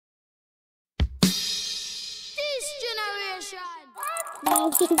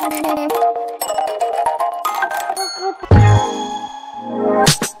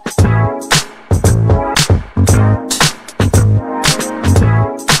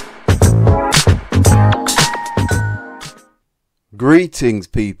Greetings,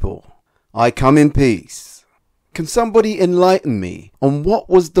 people. I come in peace. Can somebody enlighten me on what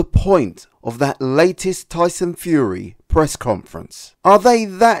was the point of that latest Tyson Fury press conference? Are they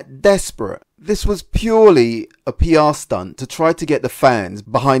that desperate? This was purely a PR stunt to try to get the fans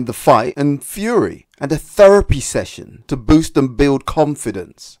behind the fight and Fury, and a therapy session to boost and build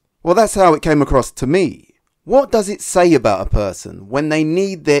confidence. Well, that's how it came across to me. What does it say about a person when they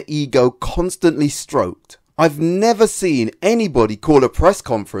need their ego constantly stroked? I've never seen anybody call a press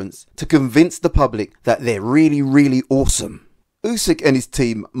conference to convince the public that they're really, really awesome. Usyk and his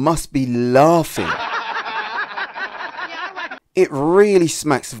team must be laughing. It really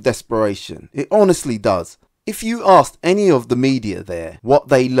smacks of desperation. It honestly does. If you asked any of the media there what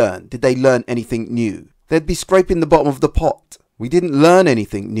they learned, did they learn anything new? They'd be scraping the bottom of the pot. We didn't learn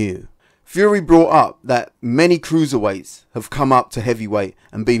anything new. Fury brought up that many cruiserweights have come up to heavyweight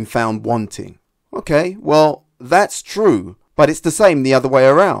and been found wanting. Okay, well, that's true, but it's the same the other way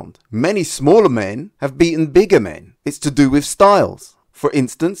around. Many smaller men have beaten bigger men. It's to do with styles. For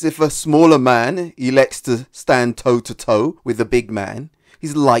instance, if a smaller man elects to stand toe-to-toe with a big man,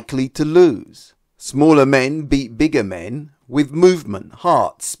 he's likely to lose. Smaller men beat bigger men with movement,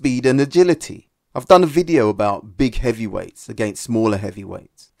 heart, speed and agility. I've done a video about big heavyweights against smaller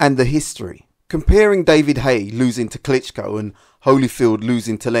heavyweights and the history. Comparing David Haye losing to Klitschko and Holyfield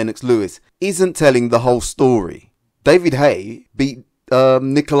losing to Lennox Lewis isn't telling the whole story. David Haye beat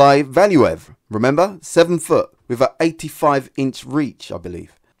Nikolai Valuev, remember? 7 foot with an 85-inch reach, I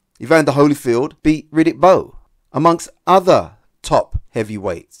believe. Evander Holyfield beat Riddick Bowe, amongst other top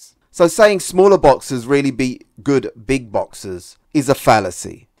heavyweights. So saying smaller boxers really beat good big boxers is a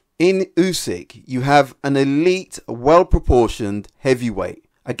fallacy. In Usyk, you have an elite, well-proportioned heavyweight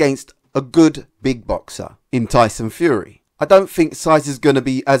against a good big boxer in Tyson Fury. I don't think size is going to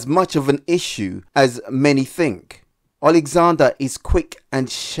be as much of an issue as many think. Alexander is quick and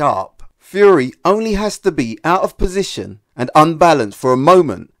sharp. Fury only has to be out of position and unbalanced for a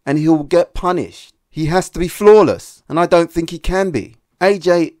moment and he'll get punished. He has to be flawless, and I don't think he can be.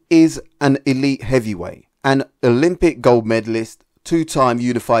 AJ is an elite heavyweight, an Olympic gold medalist, 2-time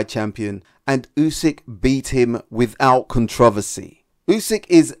unified champion, and Usyk beat him without controversy. Usyk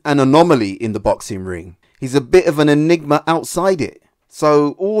is an anomaly in the boxing ring. He's a bit of an enigma outside it.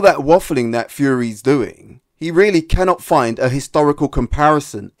 So all that waffling that Fury's doing, he really cannot find a historical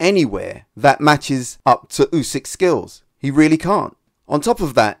comparison anywhere that matches up to Usyk's skills. He really can't. On top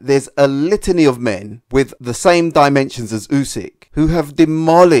of that, there's a litany of men with the same dimensions as Usyk who have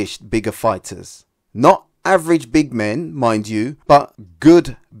demolished bigger fighters. Not average big men, mind you, but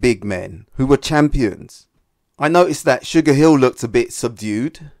good big men who were champions. I noticed that Sugar Hill looked a bit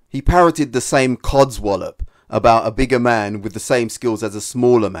subdued. He parroted the same codswallop about a bigger man with the same skills as a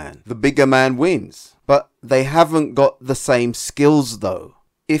smaller man. The bigger man wins. But they haven't got the same skills though.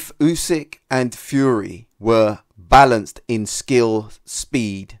 If Usyk and Fury were balanced in skill,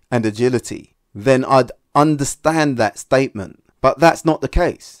 speed and agility, then I'd understand that statement. But that's not the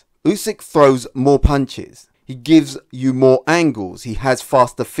case. Usyk throws more punches. He gives you more angles. He has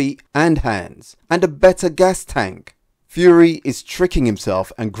faster feet and hands and a better gas tank. Fury is tricking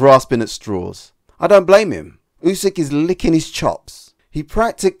himself and grasping at straws. I don't blame him. Usyk is licking his chops. He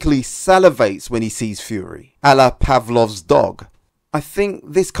practically salivates when he sees Fury, a la Pavlov's dog. I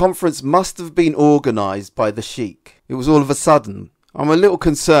think this conference must have been organised by the Sheik. It was all of a sudden. I'm a little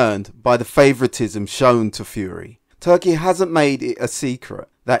concerned by the favouritism shown to Fury. Turkey hasn't made it a secret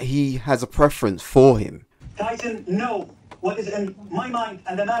that he has a preference for him. Tyson knows what is in my mind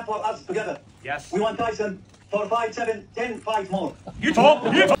and the map for us together. Yes. We want Tyson for 5, 7, 10 fights more. You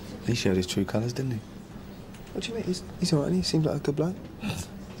talk! You talk! He showed his true colours, didn't he? What do you mean? He's alright, he seems like a good bloke.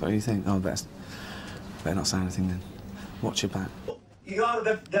 What do you think? Oh, better not say anything then. Watch your back. You are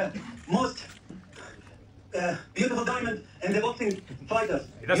the most beautiful diamond in the boxing fighters.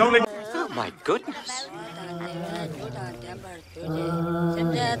 There's only... Oh my goodness.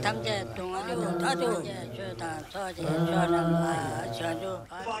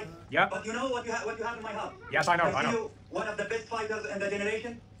 Yeah. But you know what you have in my heart. Yes, I know, I I know. see you one of the best fighters in the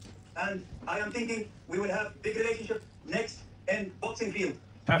generation, and I am thinking we will have big relationship next in boxing field.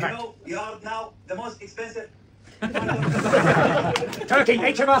 Perfect. You know, you are now the most expensive. Turkey,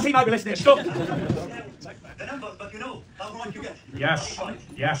 HMRC might be listening. Stop. The numbers, but you know how much you get. Yes,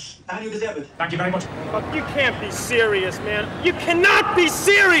 yes. And you deserve it. Thank you very much. You can't be serious, man. You cannot be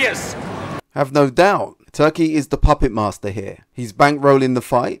serious! Have no doubt, Turkey is the puppet master here. He's bankrolling the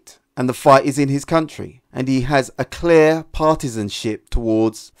fight, and the fight is in his country, and he has a clear partisanship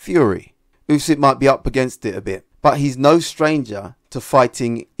towards Fury. Usyk might be up against it a bit, but he's no stranger to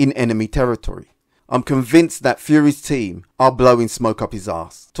fighting in enemy territory. I'm convinced that Fury's team are blowing smoke up his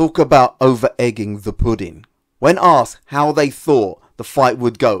ass. Talk about over-egging the pudding. When asked how they thought the fight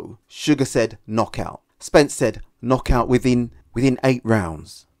would go, Sugar said knockout. Spence said knockout within 8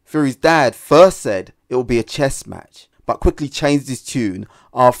 rounds. Fury's dad first said it will be a chess match, but quickly changed his tune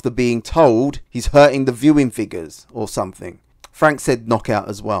after being told he's hurting the viewing figures or something. Frank said knockout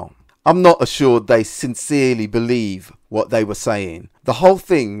as well. I'm not assured they sincerely believe what they were saying. The whole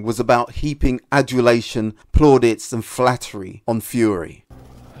thing was about heaping adulation, plaudits and flattery on Fury.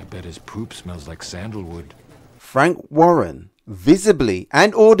 I bet his poop smells like sandalwood. Frank Warren visibly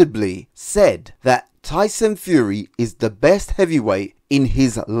and audibly said that Tyson Fury is the best heavyweight in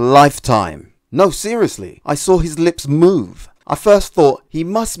his lifetime. No, seriously, I saw his lips move. I first thought he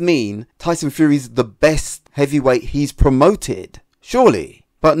must mean Tyson Fury's the best heavyweight he's promoted. Surely.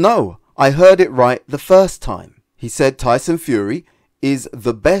 But no, I heard it right the first time. He said Tyson Fury is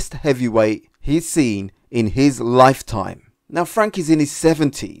the best heavyweight he's seen in his lifetime. Now Frank is in his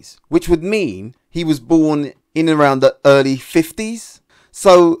 70s, which would mean he was born in around the early 50s.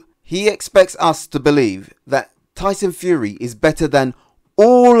 So he expects us to believe that Tyson Fury is better than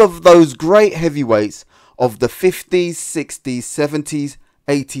all of those great heavyweights of the 50s, 60s, 70s,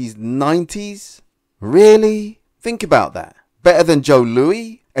 80s, 90s. Really? Think about that. Better than Joe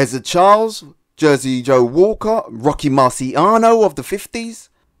Louis, Ezra Charles, Jersey Joe Walcott, Rocky Marciano of the 50s,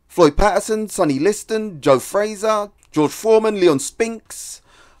 Floyd Patterson, Sonny Liston, Joe Frazier, George Foreman, Leon Spinks,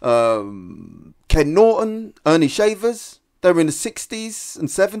 Ken Norton, Ernie Shavers. They were in the 60s and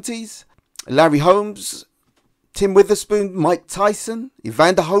 70s. Larry Holmes, Tim Witherspoon, Mike Tyson,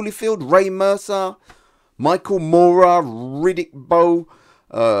 Evander Holyfield, Ray Mercer, Michael Mora, Riddick Bowe,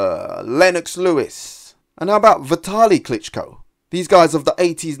 Lennox Lewis. And how about Vitaly Klitschko? These guys of the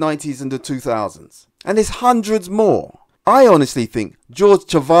 80s, 90s and the 2000s. And there's hundreds more. I honestly think George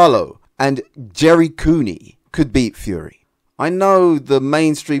Chuvalo and Jerry Cooney could beat Fury. I know the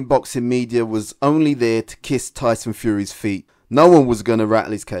mainstream boxing media was only there to kiss Tyson Fury's feet. No one was going to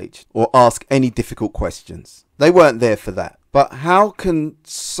rattle his cage or ask any difficult questions. They weren't there for that. But how can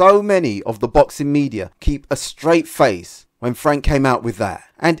so many of the boxing media keep a straight face when Frank came out with that?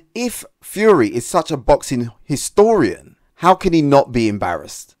 And if Fury is such a boxing historian, how can he not be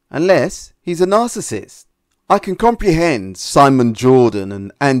embarrassed? Unless he's a narcissist. I can comprehend Simon Jordan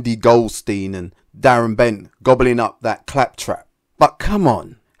and Andy Goldstein and Darren Bent gobbling up that claptrap. But come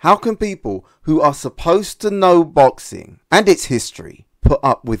on, how can people who are supposed to know boxing and its history put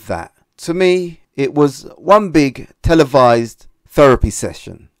up with that? To me, it was one big televised therapy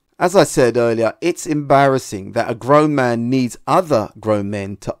session. As I said earlier, it's embarrassing that a grown man needs other grown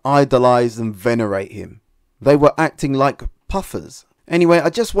men to idolize and venerate him. They were acting like puffers. Anyway, I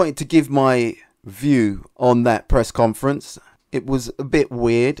just wanted to give my view on that press conference. It was a bit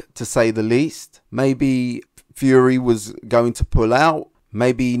weird, to say the least. Maybe Fury was going to pull out.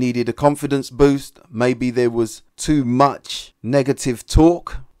 Maybe he needed a confidence boost. Maybe there was too much negative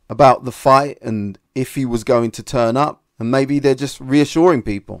talk about the fight and if he was going to turn up. And maybe they're just reassuring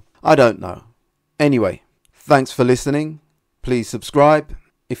people. I don't know. Anyway, thanks for listening. Please subscribe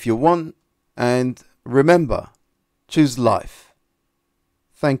if you want. And remember, choose life.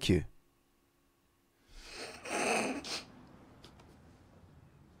 Thank you.